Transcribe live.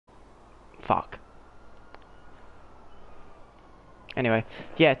Anyway,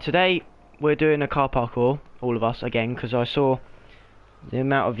 yeah, today we're doing a car parkour, all of us, again, because I saw the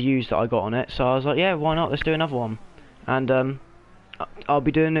amount of views that I got on it, so I was like, yeah, why not, let's do another one. And I'll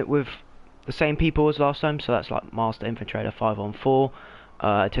be doing it with the same people as last time, so that's like Master Infiltrator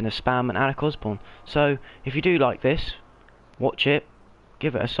 5-on-4, Tina Spam and Alec Osborne. So, if you do like this, watch it,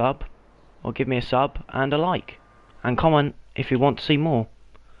 give it a sub, or give me a sub and a like, and comment if you want to see more.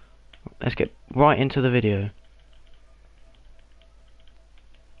 Let's get right into the video.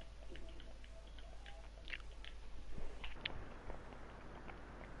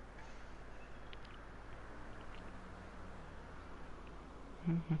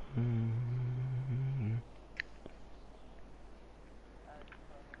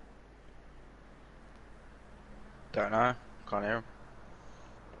 Don't know. Can't hear him.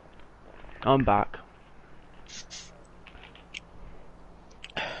 I'm back.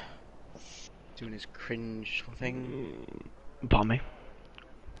 Doing his cringe thing. Pardon me.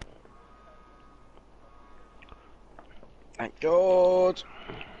 Thank God.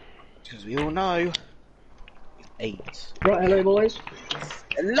 Because we all know. 8. Right, hello boys.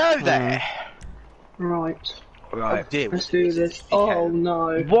 Hello there. Right, Right. Oh dear. let's do this. Oh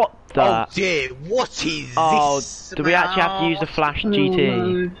no. What the? Oh dear. What is this? Do we actually have to use the Flash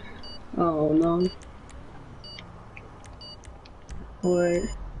GT? Oh no. Wait.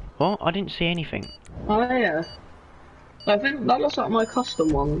 What? I didn't see anything. Oh yeah. I think that looks like my custom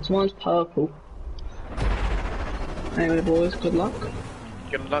one. So mine's purple. Anyway boys, good luck.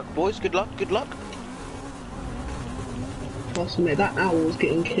 Good luck, boys. Good luck. Good luck. Trust me, that owl's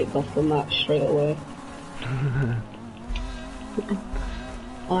getting kicked off from that straight away.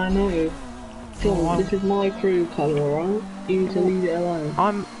 I know. John, this is my crew colour, alright? You need to leave it alone.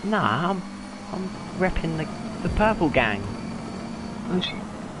 I'm repping the purple gang. Actually,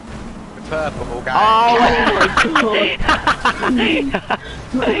 The purple guy. Oh,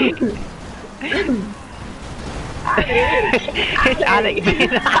 my god! it's Alec.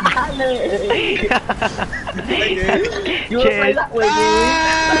 You wanna play that way,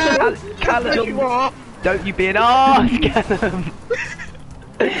 dude? Callum, don't you be an arse, Callum.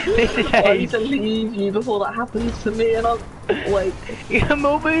 This is I need to leave you before that happens to me, and I'll wait. Come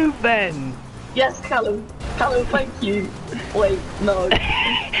on, move then. Yes, Callum. Callum, thank you. Wait, no.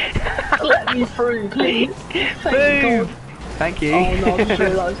 Let me through, please. Thank Move. God. Thank you. Oh no, I just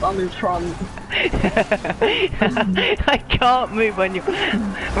realised I'm in front. I can't move when you.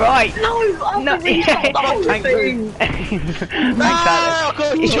 Right. No, I'm No. the whole thing. Thanks,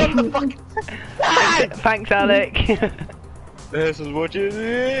 Alec. Shut the fuck. Thanks, Alec. This is what you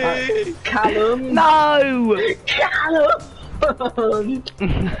need. Callum. No. Callum.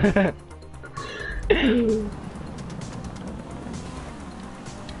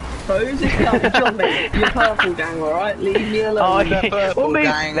 So who's this guy? John, mate? You're purple gang, alright? Leave me alone. Oh, okay. The purple We'll move.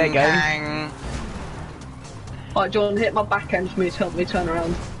 gang, There you go. gang. Alright, John, hit my back end for me to help me turn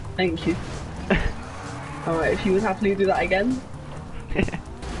around. Thank you. Alright, if you would happily do that again.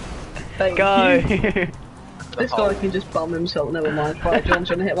 Thank Go. you. This guy can just bum himself, never mind. Right, John's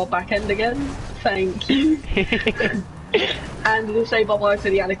gonna hit my back end again. Thank you. And we'll say bye bye to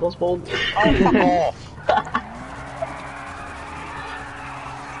the Alec Osborne. Oh, fuck off.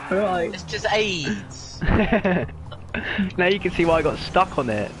 Right. It's just AIDS. Now you can see why I got stuck on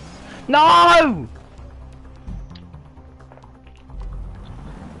it. No!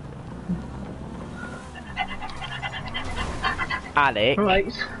 Alec.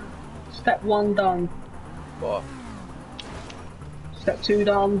 Right. Step 1 done. What? Step 2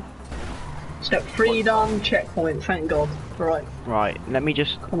 done. Step 3 done. Checkpoint, thank God. Right, Right, let me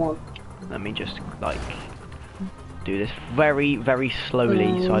just come on. like do this very, very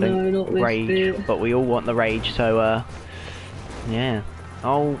slowly so I no, don't not this rage, bit. but we all want the rage, so yeah.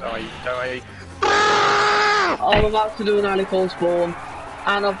 Oh, Don't worry. I'm about to do an Alec Osborne.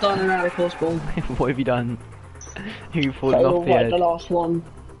 And I've done an Alec Osborne. what have you done? You've fallen So off the right, edge. the last one.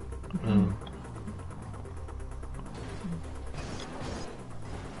 Mm.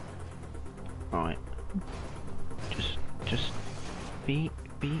 Right. Just be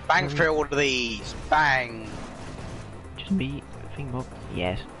Bang very- through all of these. Bang. Just be think of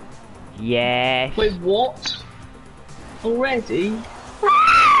yes. Yes. Wait, what? Already?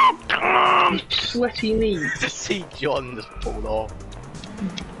 You sweaty knee. To see John just fall off.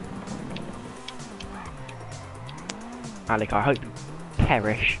 Alec, I hope you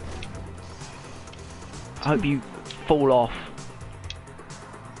perish. I hope you fall off.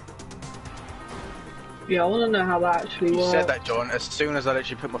 Yeah, I want to know how that actually You works. said that, John. As soon as I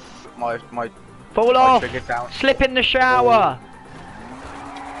literally put my Fall my off! trigger down. Slip in the shower!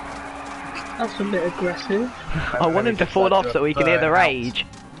 That's a bit aggressive. I want him to fall off so we can hear the rage.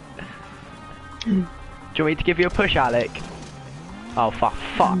 Do you want me to give you a push, Alec? Oh, for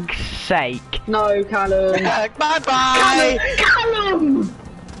fuck's sake. No, Callum. Bye-bye! Callum!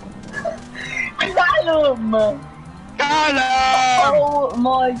 Callum! Callum! Oh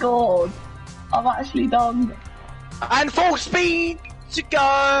my god. I've actually done. And full speed to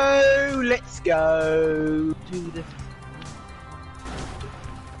go! Let's go! Do this.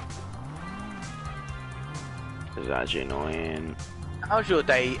 This is actually annoying. How's your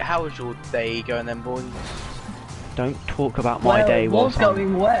day? How was your day going then, boys? Don't talk about my day It was whilst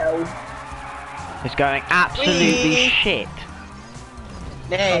going well. it's going absolutely Whee! shit.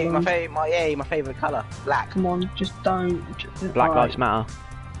 Yay, my favourite colour. Black. Come on, just don't. Black Alright, lives matter.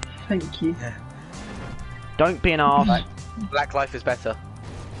 Thank you. Don't be an arse. Black life is better.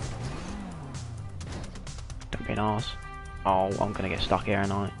 Don't be an arse. Oh, I'm gonna get stuck here,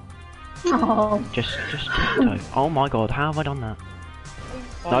 aren't I? Oh, Just tiptoe. Oh my god, how have I done that?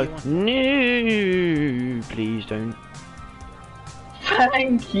 Oh, No, please don't.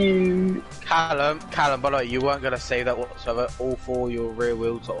 thank you. Callum, by the way, you weren't going to say that whatsoever. All four of your rear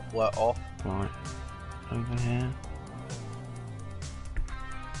wheels were off. Right, over here.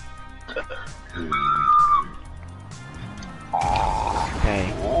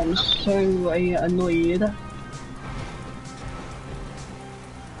 Okay, I'm so annoyed.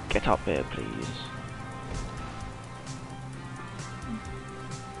 get up here, please.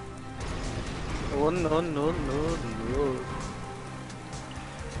 Oh no, no, no, no.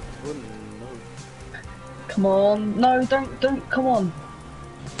 Oh no. Come on. No, don't, come on.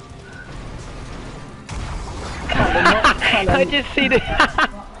 Callum, not Callum. I just see the.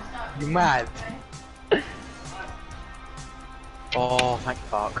 You mad? Oh, thank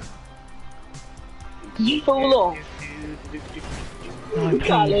fuck. Did you fall off? No, please.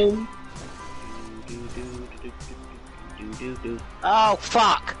 Callum. Oh,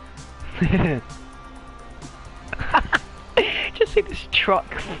 fuck! Just see this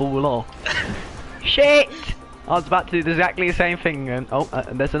truck fall off. Shit! I was about to do exactly the same thing and oh,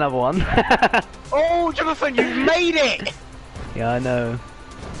 there's another one. Oh, Jonathan, you made it! Yeah, I know.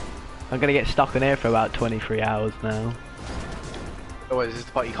 I'm gonna get stuck in here for about 23 hours now. Oh, wait, is this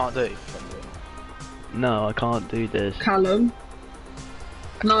the part you can't do? No, I can't do this. Callum.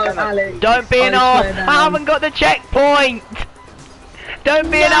 No, Callum. Alex. Don't be an I arse! swear down. I haven't got the checkpoint!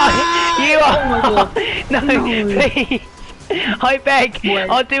 Don't be an arse! You are! Oh my god. No, No. please! I beg! Wait.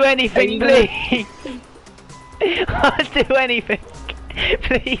 I'll do anything, Are please! I'll do anything!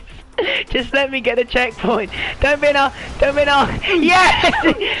 Please! Just let me get a checkpoint! Don't be an arse! Don't be an arse! Yes!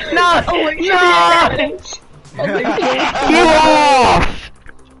 No! Oh my No! god. Alex. Oh my god. You arse!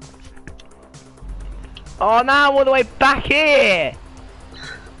 Oh, now I'm all the way back here!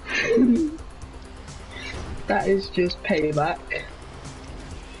 That is just payback.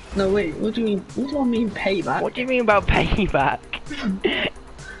 No wait, what do you mean? What do I mean payback? What do you mean about payback?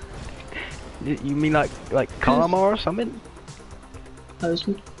 You mean like karma or something?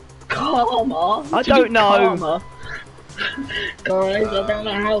 Karma? I What do you don't mean know. Karma? Guys, I don't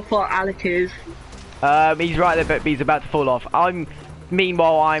know how far Alec is. He's right there, but he's about to fall off.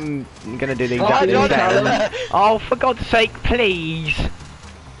 Meanwhile, I'm gonna do the Oh, exact you're same. Callum. Oh, for God's sake, please!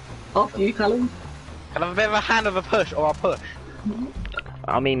 Off you, Callum. Can I have a bit of a hand of a push or a push?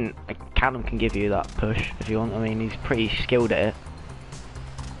 I mean, Callum can give you that push if you want. I mean, he's pretty skilled at it.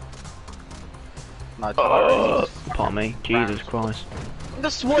 No, Pardon me, Jesus Christ. I'm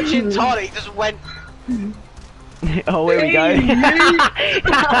just watching Tony just went. Oh, here we go.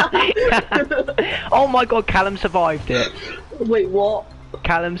 Oh my God, Callum survived it. Wait, what?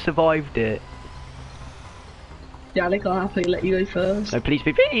 Callum survived it. Yeah, Alec, I'll happily let you go first. No, please,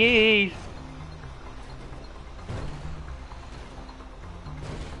 please.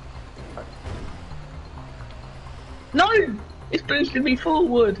 No! It's boosting me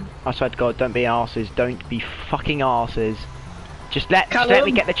forward. I swear to God, don't be arses. Don't be fucking arses. Just let me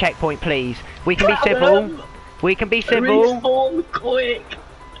Callum. get the checkpoint, please. We can be Callum. civil. We can be civil. Respawn quick.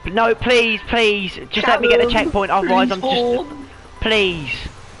 No, please. Just let me get the Callum, checkpoint. Otherwise, I'm just. respawn. Please.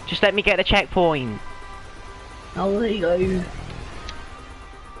 Just let me get the checkpoint. Oh, there you go.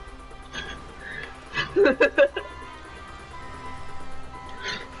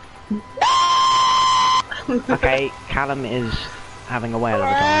 Okay, Callum is having a whale of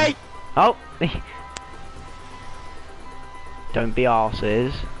a time. Oh! Don't be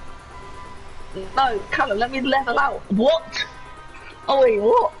arses. No, Callum, let me level out. What? Oh wait,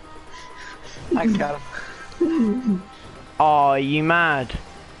 what? Thanks, Callum. Oh, are you mad?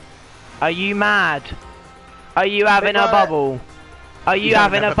 Are you mad? Are you having a bubble? Are you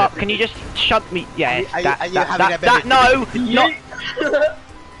having a pop? Can you just shut me? Yes, Are you having a that, no, not.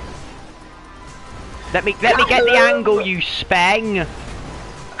 Let me get the angle, you spang.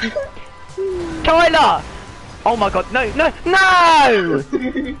 Tyler! Oh my god, no, no, no!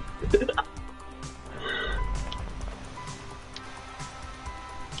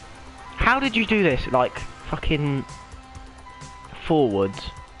 How did you do this? Like, fucking forwards.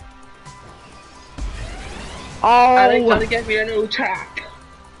 Oh! Alex trying to get me a little tap.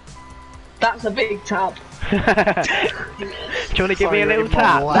 That's a big tap. Do you want to give me a little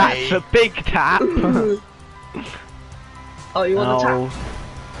tap? That's a big tap. Oh, you want a tap?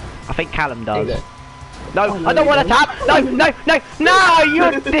 I think Callum does. No, Oh, no, I don't you want a don't. tap! No, no, no, no, you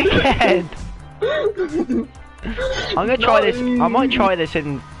dickhead! I'm gonna try this, I might try this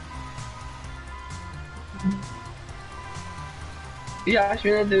in... Yeah,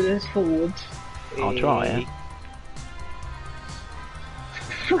 actually gonna do this forwards. I'll try it.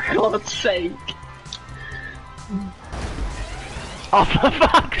 For God's sake. Oh, for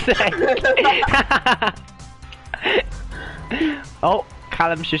fuck's sake! Oh,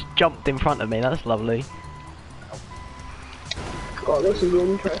 Callum's just jumped in front of me, that's lovely. God, this is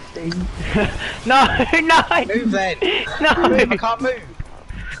interesting. No, no! Move then. No! Move, I can't move.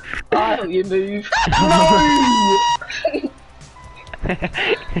 I hope you move. No!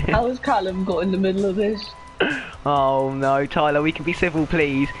 How has Callum got in the middle of this? Oh no, Tyler, we can be civil,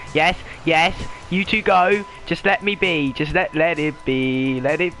 please. Yes, yes, you two go. Just let me be. Just let it be,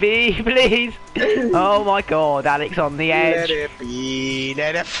 please. Oh my god, Alex on the edge. Let it be,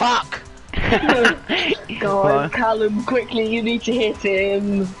 let it fuck. God, Callum, quickly, you need to hit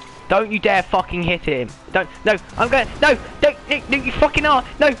him. Don't you dare fucking hit him. Don't, no, I'm going, no, no, you fucking are.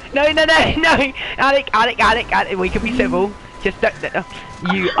 No, no, no, no, no. Alec, we can be civil. Just don't,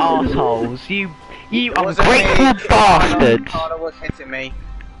 you assholes, you ungrateful bastards. Carla was hitting me.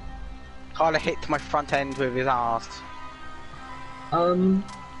 Carla hit my front end with his ass.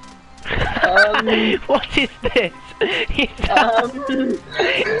 What is this?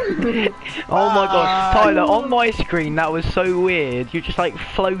 Oh my god, Tyler, on my screen that was so weird. You're just like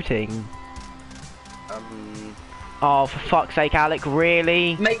floating. Oh, for fuck's sake, Alec,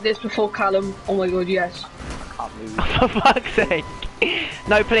 really? Make this before Callum. Oh my god, yes. I can't move. For fuck's sake.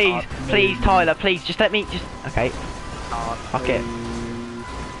 No, please, please, Tyler, please, just let me, just, okay. Fuck it.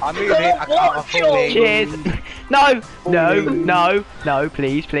 I'm moving, I can't afford it. Cheers. No, no, no, no,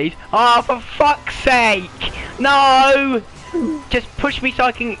 please, please. Oh, for fuck's sake. No. Just push me so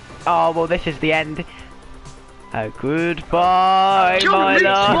I can, oh, well, this is the end. Oh, goodbye, my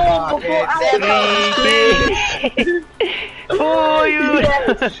love. For you.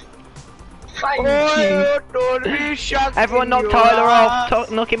 Yes. Thank you. Everyone knock Tyler off.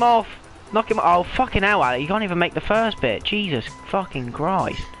 Knock him off. Knock him. Oh, fucking hell, Alec. You can't even make the first bit. Jesus fucking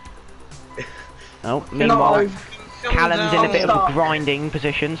Christ. Oh, meanwhile, Callum's in a bit of a grinding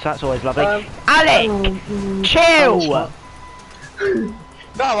position, so that's always lovely. Alec! Chill!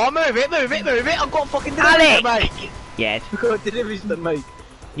 No, I'll move it. I've got fucking deliveries Alec! to make. Yes. I've got deliveries to make.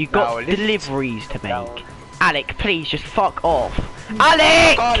 You've got No, listen. deliveries to make. No. Alec, please, just fuck off. Alec!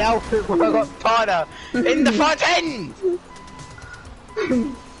 I can't help it when I got Tyler in the front end.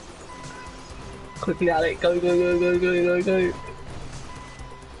 Quickly, Alec, go.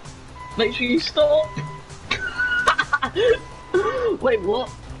 Make sure you stop. Wait, what?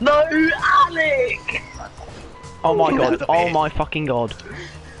 No, Alec! Oh my god, oh my fucking god.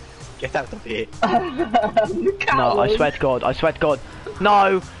 Get out of here. No, I swear to god.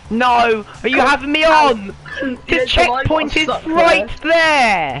 No, no, are you having me on? The Yeah, checkpoint is right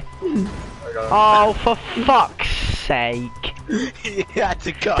there. Oh, for fuck's sake. You had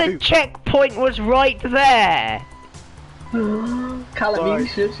to go. The checkpoint was right there. Callum, you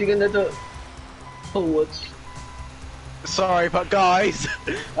seriously gonna do it forwards? Sorry, but guys,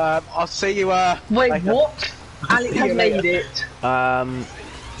 I'll see you. Wait, later. what? Alec See has you made later. it.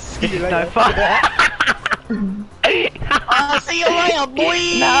 See you No, later. fuck. I'll see you later, boy.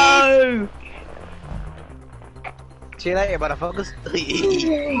 No. See you later, motherfuckers.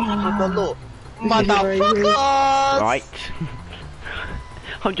 Motherfuckers. Right.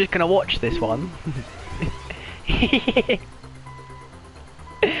 I'm just gonna watch this one.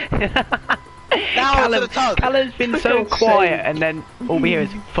 Callum's been so quiet, and then all we hear is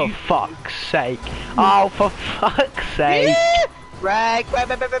 "for fuck's sake." Oh, for fuck's sake! I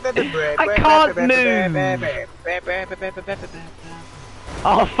can't move.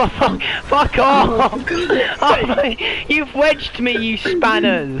 Oh, fuck off! Oh, you've wedged me, you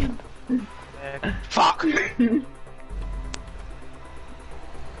spanners! Fuck!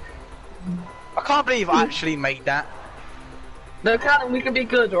 I can't believe I actually made that. No, Callum, we can be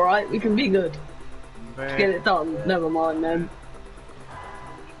good, alright? We can be good. Let's get it done. Never mind then.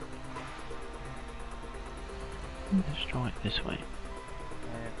 Let's try it this way.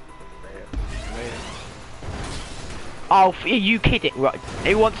 Oh, are you kidding? Right,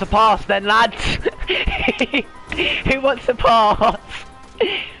 who wants to pass then, lads? Who wants to pass?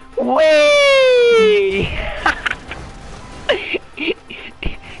 Whee!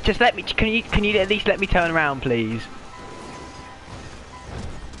 Just let me. Can you at least let me turn around, please?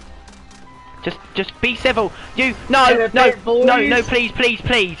 Just be civil. You no,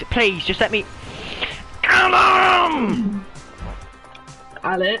 please, just let me. Come on!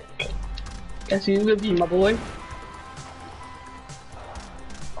 Alec, guess who's with you, my boy?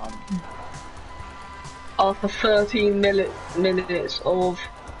 After 13 minutes of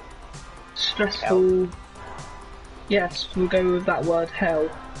stressful... Yes, we'll go with that word, hell.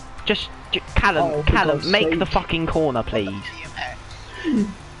 Just Callum, make the fucking corner, please.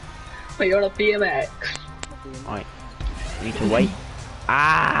 But you're on a BMX. Right, you need to wait.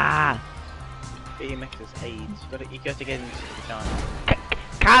 Ah! BMX is AIDS. You got to get into the vagina.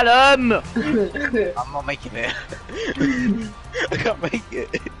 Callum! I'm not making it. I can't make it.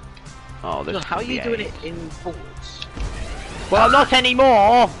 Oh, Look, how are you doing it in forwards? Well, not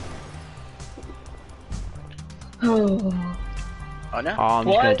anymore! Oh, Oh no? I'm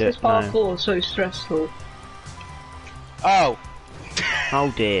just why gonna is do this it. No. parkour so stressful? Oh!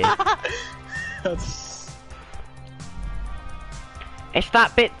 Oh dear. It's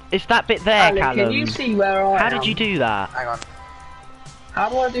that bit there, Alec, Callum. can you see where I am? How did you do that? Hang on. How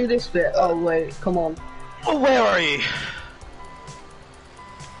do I do this bit? Oh wait, come on. Oh, where are you?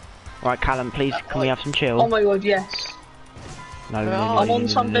 Right, Callum, please, can we have some chill? Oh my god, yes. No, I'm on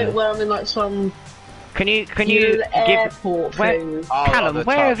some bit where I'm in like some Can you little give airport where, thing. Oh, Callum? the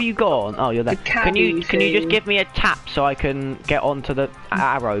Where top. have you gone? Oh, you're there. The Can you caddy just thing. give me a tap so I can get onto the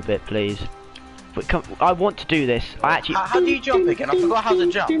arrow bit, please? But I want to do this. I actually How do you jump again? I forgot how to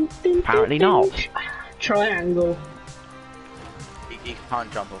jump. apparently not. Triangle. You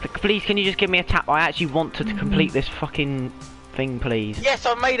can't jump. Please, can you just give me a tap? I actually want to complete this fucking thing, please. Yes,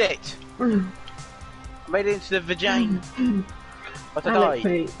 I made it! I made it into the vagina. But I Alec,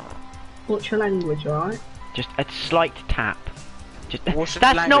 died. mate, what's your language, alright? Just a slight tap. Just What's the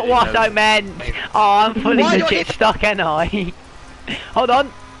that's not language, what though? I meant. Oh, I'm fully Why do I legit get- stuck, ain't I? Hold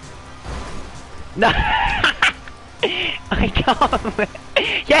on. No. I can't.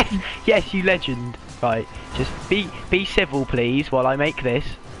 Yes, you legend. Right, just be civil, please, while I make this.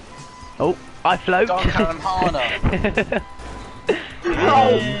 Oh, I float. Don't Callum harder.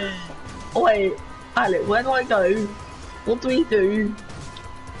 Oh, wait, Alec, where do I go? What do we do? No.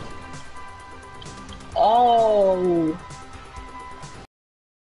 Oh,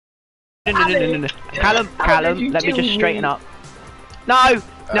 Callum, How did you let me do just straighten me? up.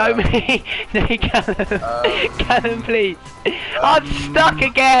 No, me, no, Callum, Callum, please. I'm stuck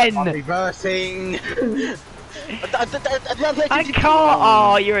again. I'm reversing. I can't.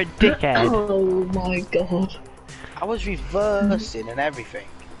 Oh, you're a dickhead. oh my god. I was reversing and everything.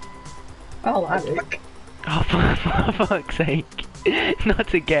 Oh, Alec. Oh, for fuck's sake.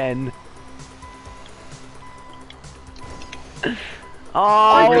 Not again.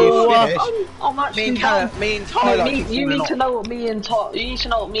 Oh, I'm actually Me and down. Callum, me and Tyler. Mate, keep you falling need to off. know what me and you need to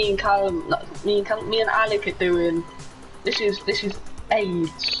know what me and Callum, me and Alec are doing. This is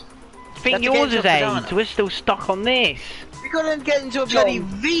AIDS. I think You have to yours get is into a AIDS. banana. We're still stuck on this. We couldn't get into a bloody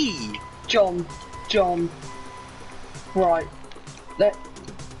V. John. Right.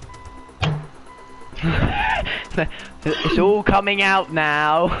 It's all coming out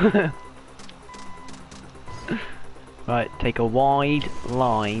now. Right, take a wide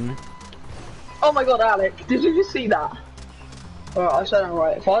line. Oh my god, Alec, did you just see that? Alright, I said it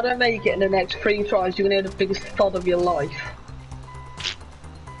right. If I don't make it in the next 3 tries, you're gonna hear the biggest thud of your life.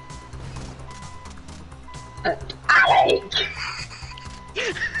 Alec!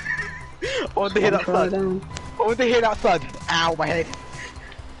 I want to hear that thud. I want to hear that thud. Ow, my head.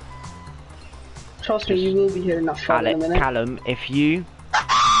 Trust me, you will be hearing that thud in a minute. Callum,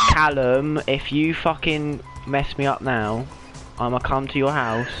 if you fucking mess me up now, I'ma come to your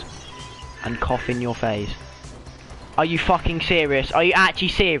house and cough in your face. Are you fucking serious? Are you actually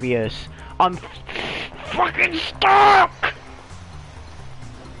serious? I'm fucking stuck!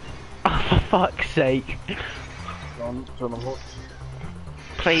 Oh, for fuck's sake. John, what?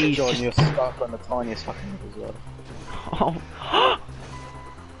 Please, John, just... you're stuck on the tiniest fucking as well. Oh.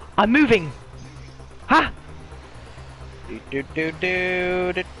 I'm moving! Ha!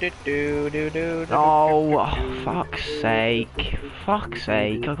 Oh, fuck's sake. Fuck's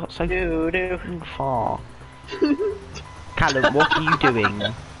sake, I got so far. Callum, what are you doing?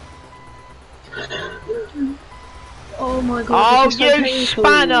 Oh my god. Oh, this is so you painful.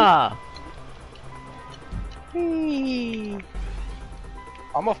 spanner! Whee!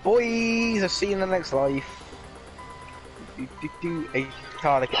 I'm off, boys. I'll see you in the next life. Hey,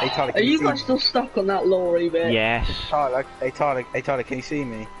 Tyler, Are can you you see guys me? still stuck on that lorry bit? Yes. Tyler, can you see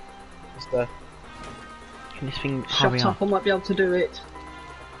me? Mister. Can this thing Shut hurry up, up? I might be able to do it.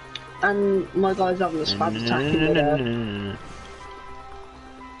 And my guy's having a spaz attack in midair.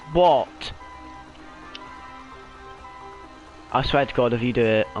 What? I swear to God, if you do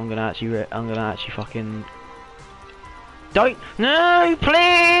it, I'm gonna actually fucking. Don't! No,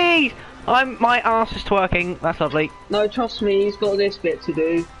 please! My ass is twerking. That's lovely. No, trust me, he's got this bit to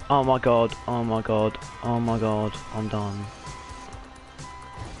do. Oh my God! Oh my God! Oh my God! I'm done.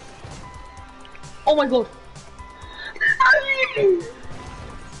 Oh my god!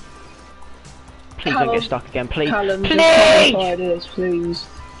 Please Callum, don't get stuck again, please. Callum, Please! just try this, please.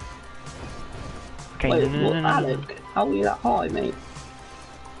 Okay, Wait, no, what, no, no, no, no. Alec? How are you that high, mate?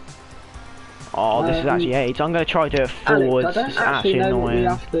 Oh, this is actually AIDS. I'm gonna try to do it forwards. Alec, I It's don't actually actually know what we annoying.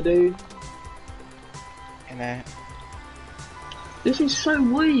 have to do. You know, This is so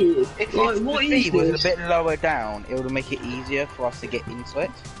weird. if Like, the what is feed was a this? bit lower down, it would make it easier for us to get into it.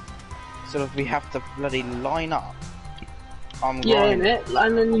 So if we have to bloody line up, I'm Yeah, grinding. innit?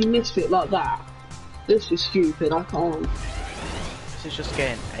 And then you miss it like that. This is stupid, I can't. This is just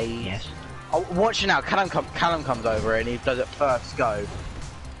getting a. Yes. Oh, watch it now. Callum comes over and he does it first go.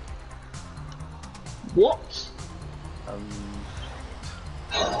 What?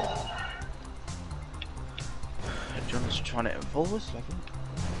 John's trying it forwards.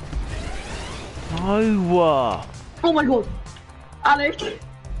 No. Oh my god! Alec!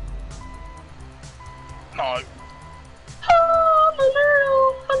 No.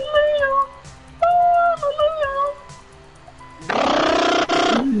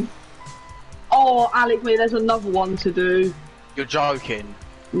 Oh, Alec, mate, there's another one to do. You're joking.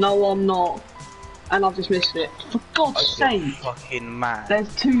 No, I'm not. And I've just missed it. For God's sake! Fucking mad.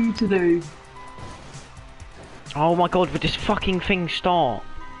 There's two to do. Oh my God! Would this fucking thing start?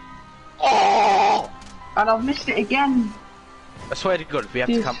 Oh! And I've missed it again. I swear to God, if we have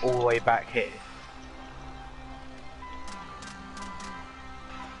to Yes. come all the way back here.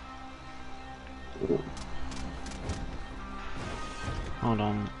 Hold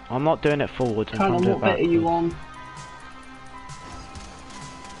on. I'm not doing it forwards. I'm trying Callum, to do what it bit are you backwards. on?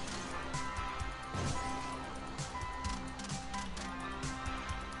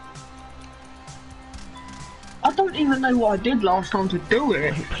 I don't even know what I did last time to do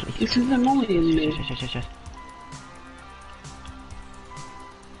it. Wait, please. This is annoying me. Yes.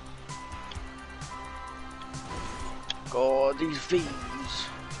 God, these fees.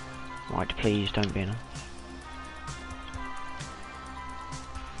 Right, please don't be in.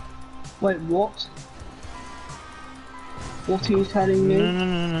 Wait, what? What are you telling me?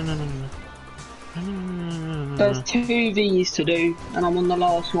 No. There's two V's to do, and I'm on the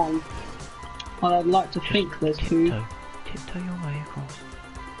last one. Well, I'd like to think there's two. Tiptoe your way across.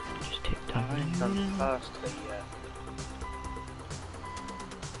 Just tiptoe. I've only done firstly,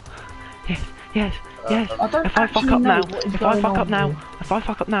 Yes. I don't If I fuck actually up know now, what is if I going fuck on up now, here. if I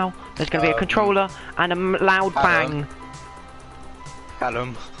fuck up now, there's gonna be a controller and a loud bang.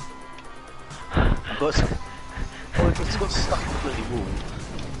 Callum. I've got some... Oh, it's got stuck in the bloody wall.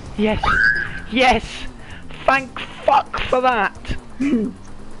 Yes. Thank fuck for that.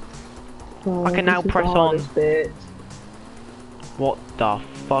 Oh, I can now this is press the on. hardest bit. What the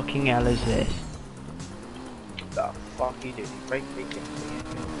fucking hell is this? The fuck you doing? Break things.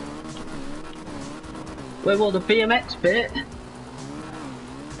 Wait, what, the BMX bit?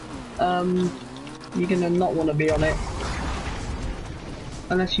 You're gonna not want to be on it.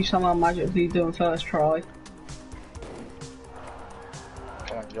 Unless you somehow magically do it first try.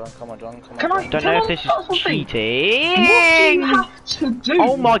 Come on, John. Can I- Don't Can know I if this start is something? cheating. What do you have to do?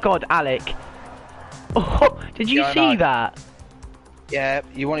 Oh my God, Alec! Oh, did you Yeah, I see know. that? Yeah,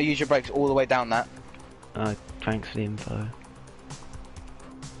 you want to use your brakes all the way down that. Thanks for the info.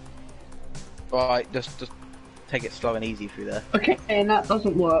 Right, just take it slow and easy through there. Okay, and that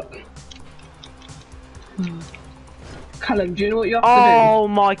doesn't work. Callum, do you know what you have to Oh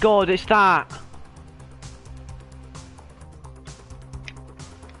my God, it's that!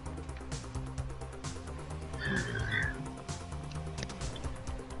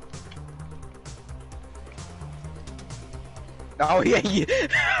 Oh yeah,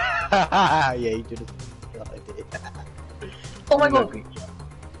 yeah, you did it. do? Oh my god!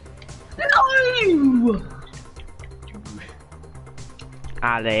 No!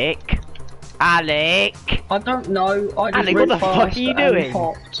 Alec! Alec! I don't know. I just Alec, ran what the fuck fast are you and doing?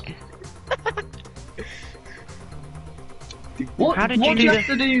 hopped. What? How did what you do do you this?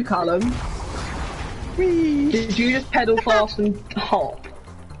 have to do, Callum? Did you just pedal fast and hop?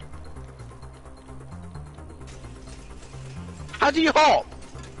 How do you hop?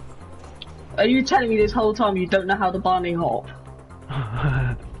 Are you telling me this whole time you don't know how to bunny hop?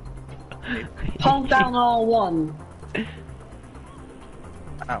 Hold down R1.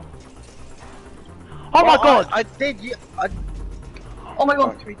 Ow. Oh my god! I did. Oh my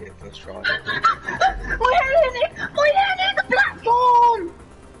god. We did first try. My hand is the platform!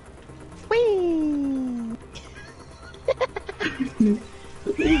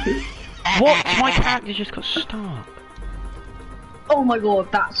 What? My character just got stuck. Oh my god,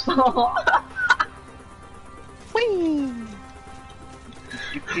 that's far.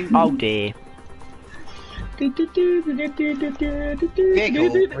 Oh dear. Vehicle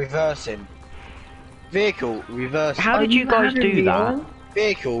reversing. Vehicle reversing. How did you guys do that?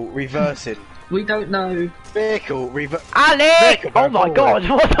 Vehicle reversing. We don't know. Vehicle rever. Alec! Vehicle Oh my forward. god,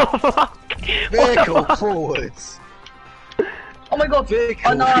 what the fuck? Vehicle forwards. Oh my god,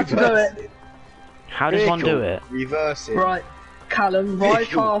 Vehicle I know how to do reversing. it. How does one do it? Reversing. Right, Callum, ride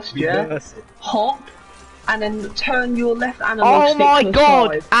Vehicle past you, reversing. hop, and then turn your left analog Oh stick my to the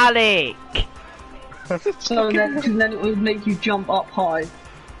god, side. Alec! So then it will make you jump up high.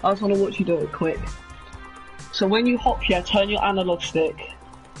 I just want to watch you do it quick. So when you hop here, turn your analog stick.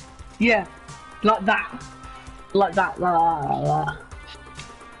 Yeah, like that. Like that. Oh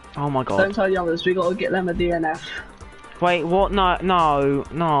my Don't god. tell the others, we gotta get them a DNF. Wait, what? No, no,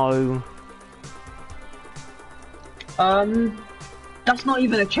 no. That's not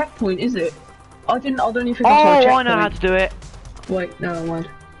even a checkpoint, is it? I don't even think Oh, I saw a checkpoint. I know how to do it. Wait, never mind.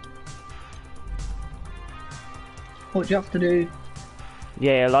 What do you have to do?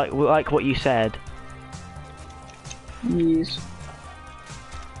 Yeah, like what you said. Yes.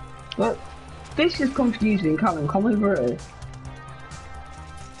 But this is confusing. Come over here.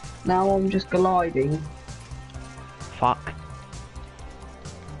 Now I'm just gliding. Fuck.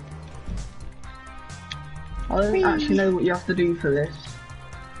 I don't actually know what you have to do for this.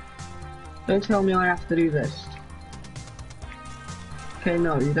 Don't tell me I have to do this. Okay,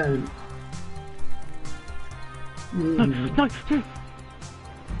 no, you don't. No, no.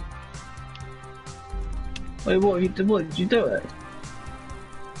 Wait, what did you do it?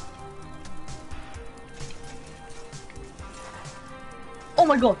 Oh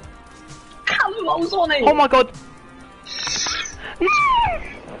my god! Callum, I was on it! Oh my god.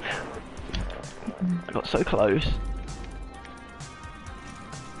 I got so close.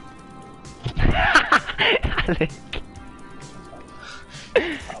 Alec.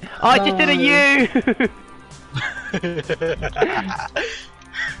 I just did a U!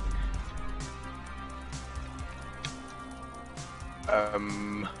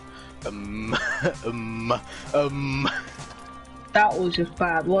 That was just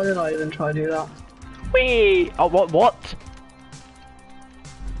bad. Why did I even try to do that? Whee! Oh, what?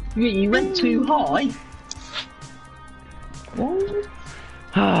 You went too high. What?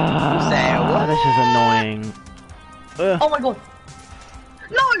 Ah, this is annoying. Oh my god!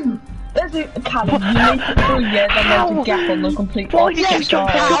 No! There's a Callum, you make it through, yeah, then there's a gap on the complete Why did you opposite jump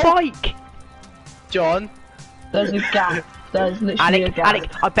side. off the bike? John. There's a gap. There's literally a Alec, gap. Alec,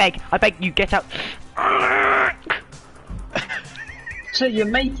 I beg you, get out. So you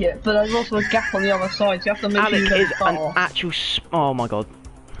make it, but there's also a gap on the other side, so you have to make sure you Alec don't is an fall. actual oh my god.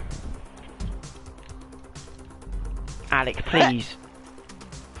 Alec, please.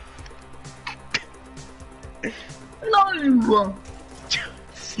 No!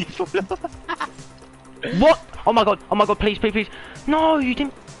 What? Oh my god, please, please, please. No, you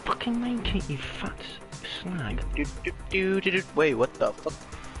didn't fucking make it, you fat slag. Wait, what the fuck?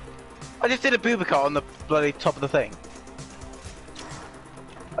 I just did a boober cut on the bloody top of the thing.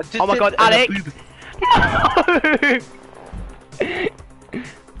 Oh my god, Alec! No!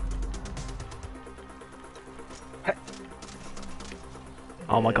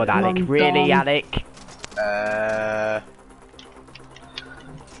 Oh my god, Alec, I'm really, done. Alec?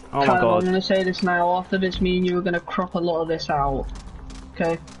 Oh my Callum, god. I'm gonna say this now, after this me and you are gonna crop a lot of this out.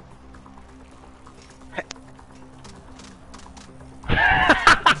 Okay?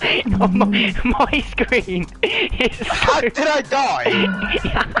 On my screen is so... How did I die?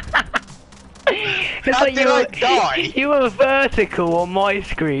 It's How like did I die? You were vertical on my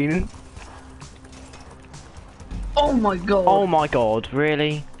screen. Oh my god. Oh my god,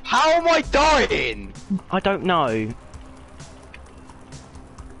 really? How am I dying? I don't know.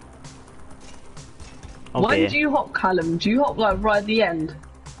 Oh When dear. do you hop, Callum? Do you hop like right at the end?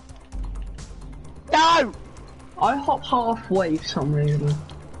 No! I hop halfway for some reason.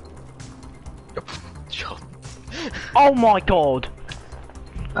 John. Oh my god!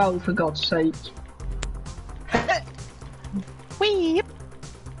 Oh, for God's sake. Wee.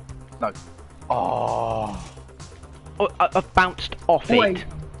 No. Oh. Oh, I've bounced off Wait. it.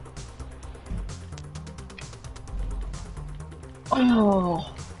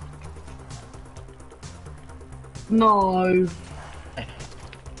 Oh. No.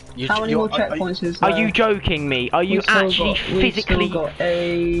 How many more checkpoints is there? Are you joking me? Are you actually physically? We've still got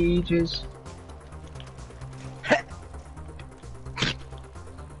ages.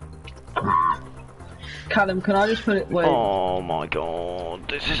 Callum, can I just put it? Wait. Oh my god,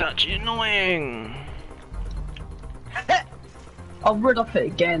 this is actually annoying. I'll run off it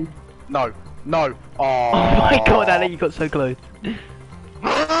again. No. No. Oh. Oh my god, Ali, you got so close.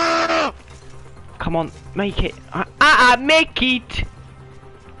 Come on, make it. Make it.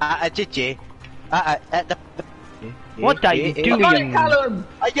 Gigi. What are you I got it, doing? Callum!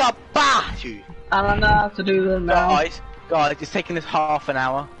 Yeah, bash you. And I know how to do them now. Guys, it's taking us half an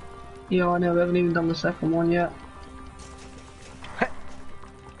hour. Yeah, I know, we haven't even done the second one yet.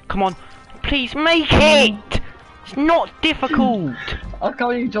 Come on, please make it. It's not difficult. I can't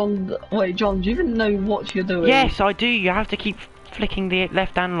believe John. Wait, John, do you even know what you're doing? Yes, I do. You have to keep flicking the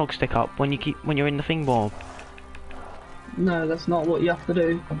left analog stick up when you're in the thing bob. No, that's not what you have to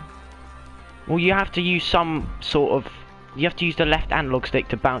do. Well, you have to use some sort of. You have to use the left analog stick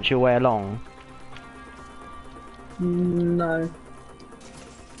to bounce your way along. No.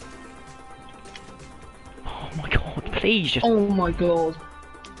 Oh my god, please just. Oh my god.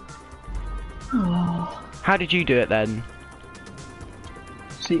 Oh. How did you do it then?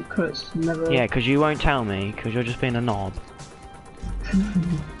 Secrets, never. Yeah, because you won't tell me, because you're just being a knob.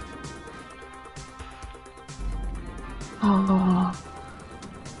 Oh.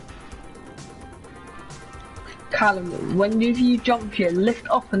 Callum, when you jump here, lift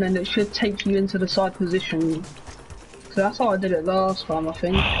up and then it should take you into the side position. So that's how I did it last time, I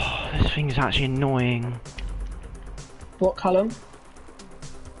think. This thing is actually annoying. What, Callum?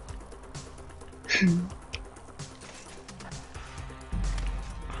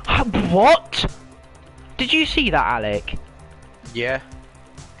 What? Did you see that, Alec? Yeah.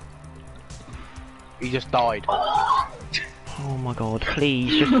 He just died. Oh my god,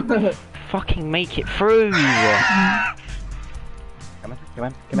 please, just fucking make it through! Come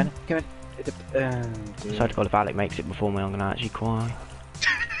on. So God, if Alec makes it before me, I'm gonna actually cry.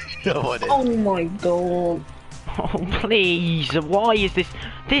 Oh my god. Oh please, why is this?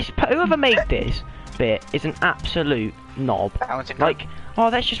 Whoever made this bit is an absolute knob. Like, oh,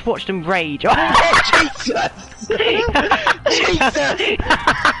 let's just watch them rage. Oh, Jesus!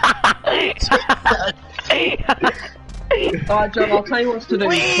 Alright, John, I'll tell you what to do.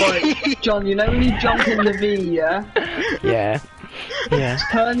 Right, John, you know when you jump in the V, yeah? Yeah. Yeah.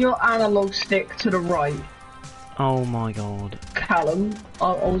 Turn your analog stick to the right. Oh my god. Callum,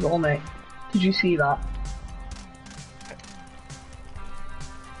 I was on it. Did you see that?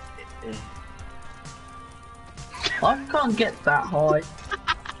 I can't get that high.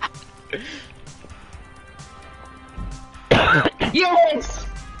 Yes!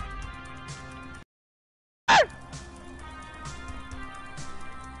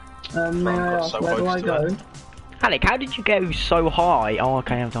 May I ask, where do I go? Alec, how did you go so high? Oh,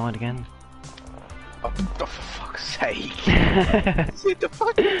 okay, I've died again. Oh, for fuck's sake. See the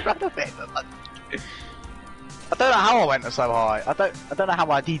fucking front of it. I don't know how I went so high. I don't know how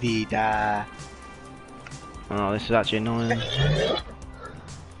I did it. Oh, this is actually annoying.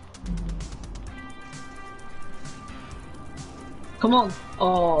 Come on.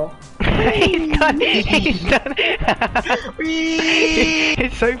 Oh. He's done.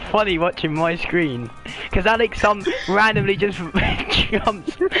 It's so funny watching my screen because Alex randomly just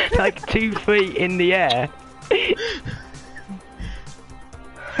jumps like 2 feet in the air.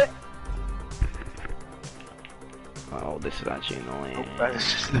 Oh, this is actually annoying.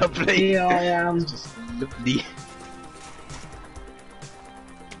 That's just lovely. Yeah, I am. It's just lovely.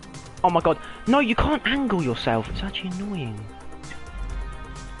 Oh my god, no, you can't angle yourself. It's actually annoying.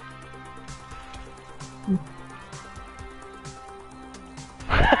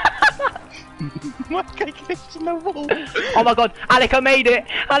 My glitched in the wall. Oh my god, Alec, I made it!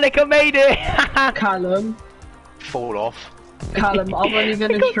 Alec, I made it! Callum. Fall off. Callum, I'm only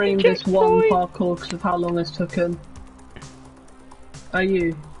going to stream this one parkour because of how long it's taken. Are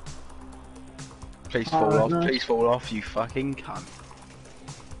you? Please fall off. Nice. Please fall off, you fucking cunt.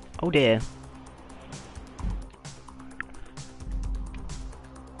 Oh dear.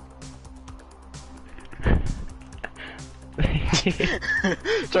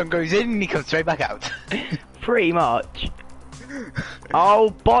 John goes in and he comes straight back out. Pretty much.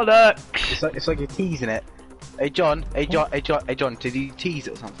 Oh bollocks! It's like you're teasing it. Hey John, did you tease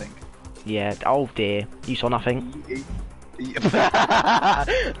it or something? Yeah, oh dear. You saw nothing.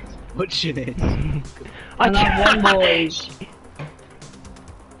 What's your name? And I've won, boys.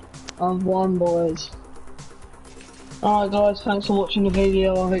 I've won, boys. Alright guys, thanks for watching the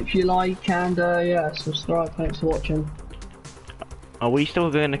video. I hope you like and yeah, subscribe. Thanks for watching. Are we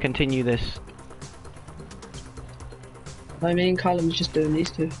still going to continue this? I mean, Callum's just doing these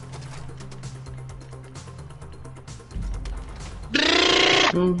two.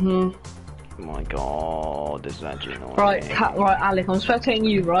 Oh my god, this is actually annoying. Right, right, Alec, I'm spectating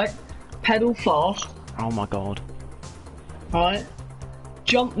you, right? Pedal fast. Oh my god. Right.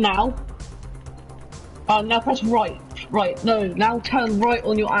 Jump now. Now press right. Right, no, now turn right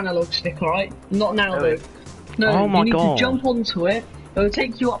on your analog stick, alright? Not now though. No, oh my you need god. to jump onto it. It will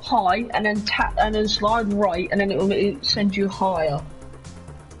take you up high and then tap and then slide right and then it will send you higher.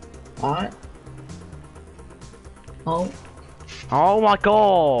 Alright. Oh. Oh my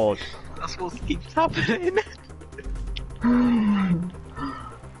god. That's what keeps happening.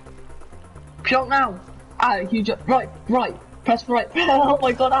 Jump now! Alec, you jump. Right, press right. Oh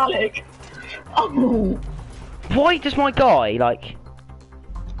my god, Alec! Oh! Why does my guy, like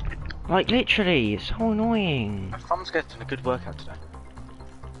literally, it's so annoying. Thumb's getting a good workout today.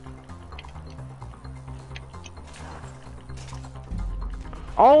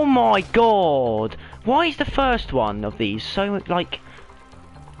 Oh my god! Why is the first one of these so, like,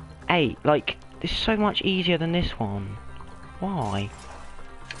 8? Like, this is so much easier than this one. Why?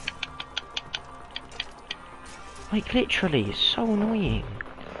 Like, literally, it's so annoying.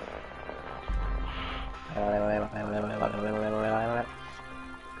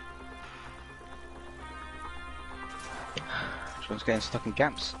 John's getting stuck in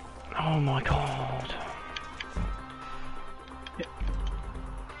camps. Oh my god.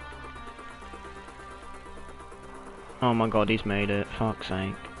 Oh my god, he's made it, fuck's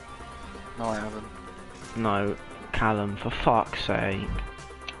sake. No, I haven't. No, Callum, for fuck's sake.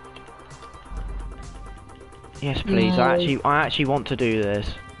 Yes, please, No. I actually want to do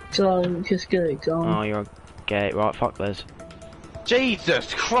this. Don't, just get it done. Oh, you're gay. Right, fuck this.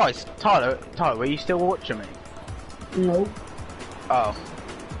 Jesus Christ! Tyler, were you still watching me? No. Oh.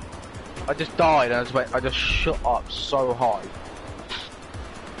 I just died and I just shot up so high.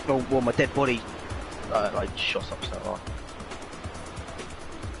 Well, my dead body, like, shot up so high.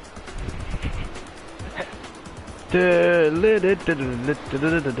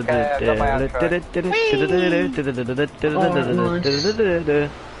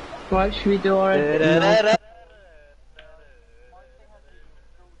 Right, should we do our no.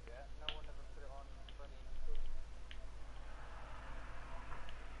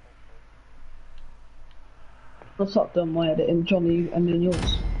 What's up done my editing, Johnny, and then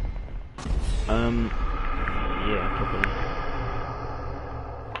yours? Yeah, probably.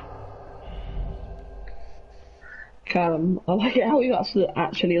 Callum, I like it how you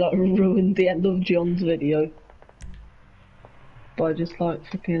actually like ruined the end of John's video by just like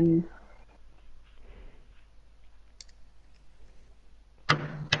fucking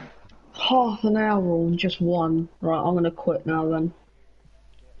half an hour on just one. Right, I'm gonna quit now then.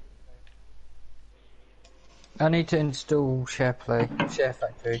 I need to install Share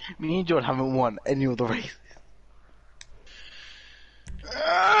Factory. Me and John haven't won any of the races.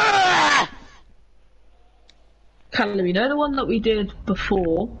 Callum, you know the one that we did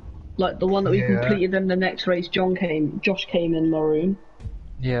before? Like the one that we Yeah. completed in the next race, Josh came in my room.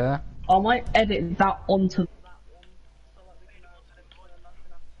 Yeah. I might edit that onto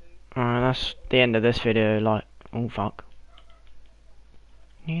Alright, that's the end of this video, like, oh fuck.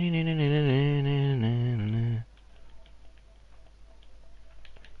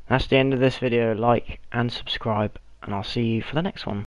 That's the end of this video, like and subscribe, and I'll see you for the next one.